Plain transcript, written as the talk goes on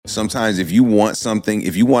sometimes if you want something,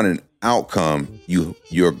 if you want an outcome,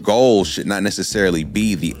 your goal should not necessarily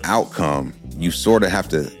be the outcome. You sort of have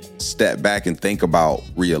to step back and think about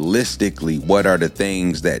realistically what are the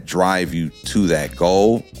things that drive you to that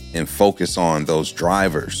goal and focus on those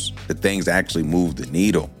drivers, the things that actually move the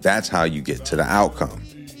needle. That's how you get to the outcome.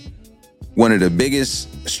 One of the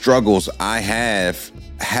biggest struggles I have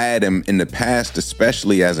had in the past,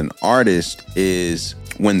 especially as an artist, is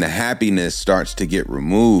when the happiness starts to get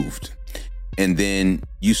removed. And then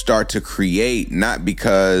you start to create, not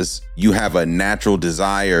because you have a natural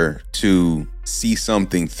desire to see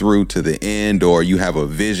something through to the end, or you have a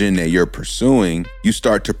vision that you're pursuing. You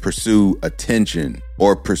start to pursue attention,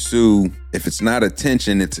 or pursue, if it's not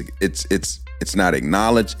attention, it's not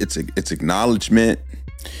acknowledged, it's acknowledgement.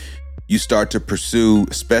 You start to pursue,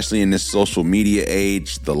 especially in this social media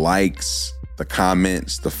age, the likes, the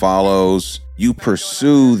comments, the follows. You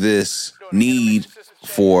pursue this need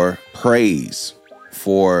for praise,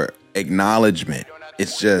 for acknowledgement.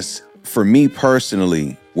 It's just, for me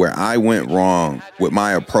personally, where I went wrong with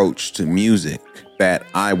my approach to music, that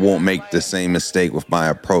I won't make the same mistake with my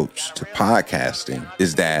approach to podcasting,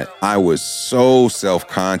 is that I was so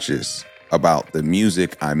self-conscious about the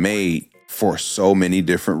music I made for so many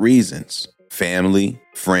different reasons. Family,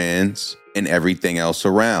 friends, and everything else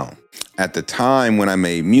around. At the time when I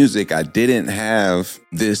made music, I didn't have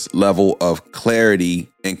this level of clarity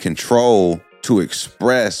and control to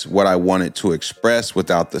express what I wanted to express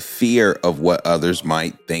without the fear of what others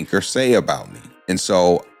might think or say about me. And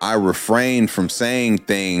so I refrained from saying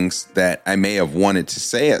things that I may have wanted to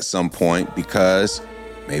say at some point because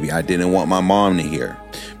maybe I didn't want my mom to hear.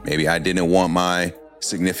 Maybe I didn't want my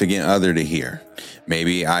significant other to hear.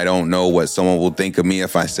 Maybe I don't know what someone will think of me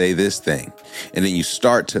if I say this thing. And then you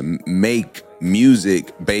start to make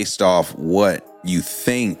music based off what you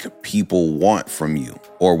think people want from you,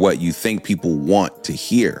 or what you think people want to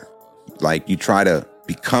hear. Like you try to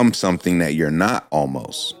become something that you're not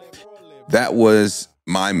almost. That was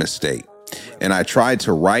my mistake. And I tried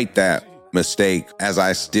to right that mistake as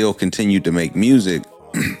I still continued to make music.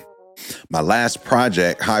 My last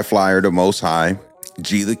project, High Flyer to Most High,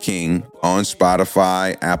 G the King, on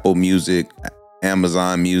Spotify, Apple Music,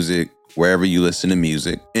 Amazon Music, wherever you listen to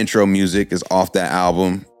music. Intro music is off that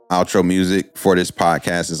album. Outro music for this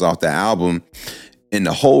podcast is off the album. And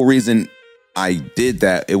the whole reason I did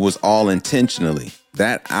that, it was all intentionally.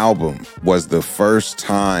 That album was the first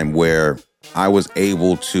time where I was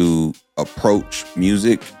able to approach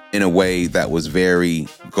music in a way that was very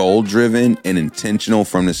goal-driven and intentional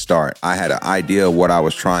from the start. I had an idea of what I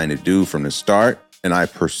was trying to do from the start, and I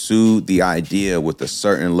pursued the idea with a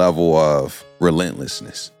certain level of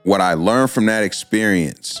relentlessness. What I learned from that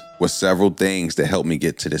experience was several things that helped me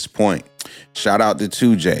get to this point. Shout out to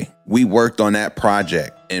 2J. We worked on that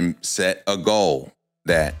project and set a goal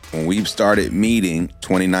that when we started meeting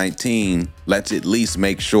 2019, let's at least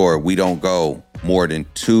make sure we don't go more than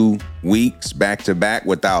 2 weeks back to back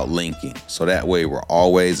without linking. So that way we're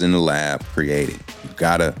always in the lab creating. You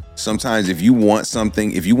gotta, sometimes if you want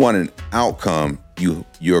something, if you want an outcome,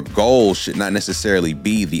 your goal should not necessarily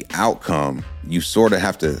be the outcome. You sort of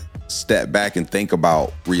have to step back and think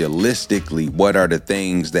about realistically what are the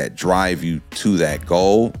things that drive you to that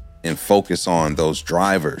goal and focus on those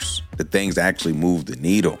drivers, the things that actually move the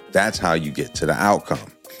needle. That's how you get to the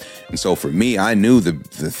outcome. And so for me, I knew the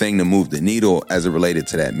thing to move the needle as it related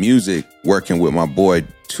to that music, working with my boy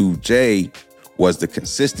 2J, was the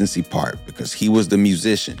consistency part, because he was the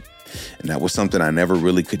musician. And that was something I never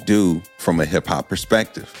really could do from a hip hop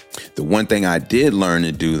perspective. The one thing I did learn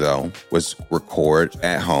to do, though, was record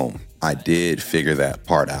at home. I did figure that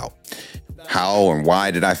part out. How and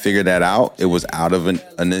why did I figure that out? It was out of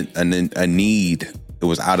a need. It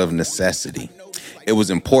was out of necessity. It was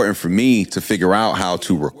important for me to figure out how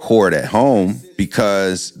to record at home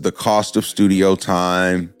because the cost of studio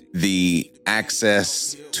time, the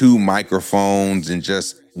access to microphones, and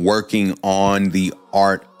just working on the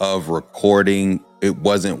art of recording, it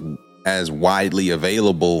wasn't as widely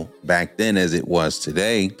available back then as it was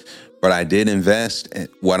today. But I did invest in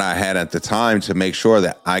what I had at the time to make sure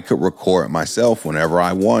that I could record myself whenever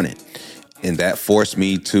I wanted. And that forced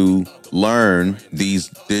me to learn these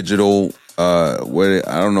digital, I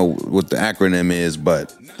don't know what the acronym is,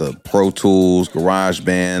 but the Pro Tools,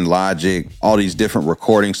 GarageBand, Logic, all these different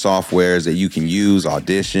recording softwares that you can use,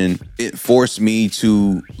 Audition. It forced me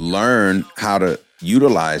to learn how to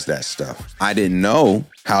utilize that stuff. I didn't know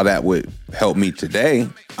how that would help me today.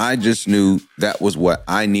 I just knew that was what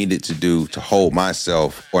I needed to do to hold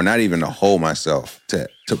myself, or not even to hold myself, to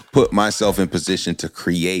to put myself in position to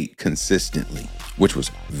create consistently, which was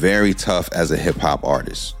very tough as a hip hop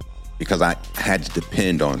artist because I had to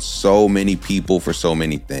depend on so many people for so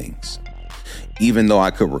many things. Even though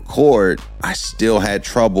I could record, I still had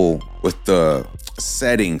trouble with the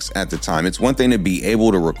settings at the time. It's one thing to be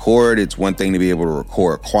able to record. It's one thing to be able to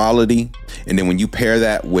record quality. And then when you pair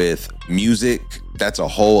that with music, that's a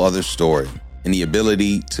whole other story. And the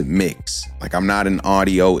ability to mix. Like, I'm not an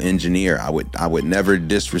audio engineer. I would never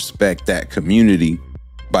disrespect that community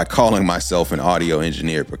by calling myself an audio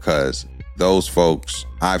engineer, because those folks,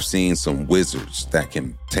 I've seen some wizards that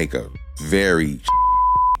can take a very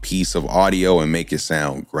piece of audio and make it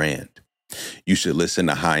sound grand. You should listen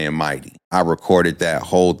to High and Mighty. I recorded that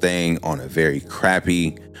whole thing on a very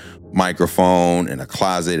crappy microphone in a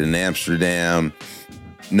closet in Amsterdam.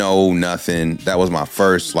 No, nothing. That was my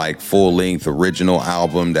first full-length original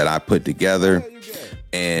album that I put together.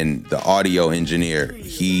 And the audio engineer,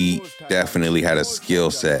 he definitely had a skill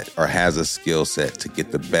set, or has a skill set, to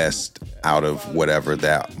get the best out of whatever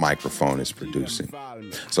that microphone is producing.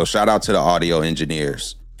 So shout out to the audio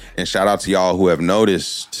engineers. And shout out to y'all who have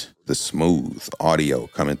noticed the smooth audio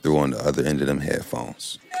coming through on the other end of them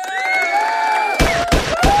headphones.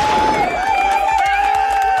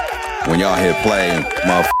 When y'all hit play,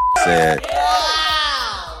 motherfucker said,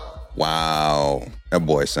 wow, that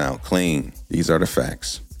boy sound clean. These are the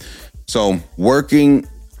facts. So working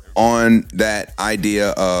on that idea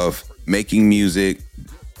of making music,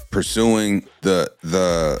 pursuing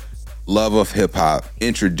the love of hip hop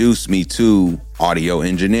introduced me to audio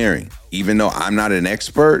engineering. Even though I'm not an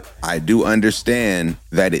expert, I do understand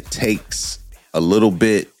that it takes a little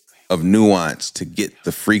bit of nuance to get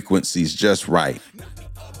the frequencies just right.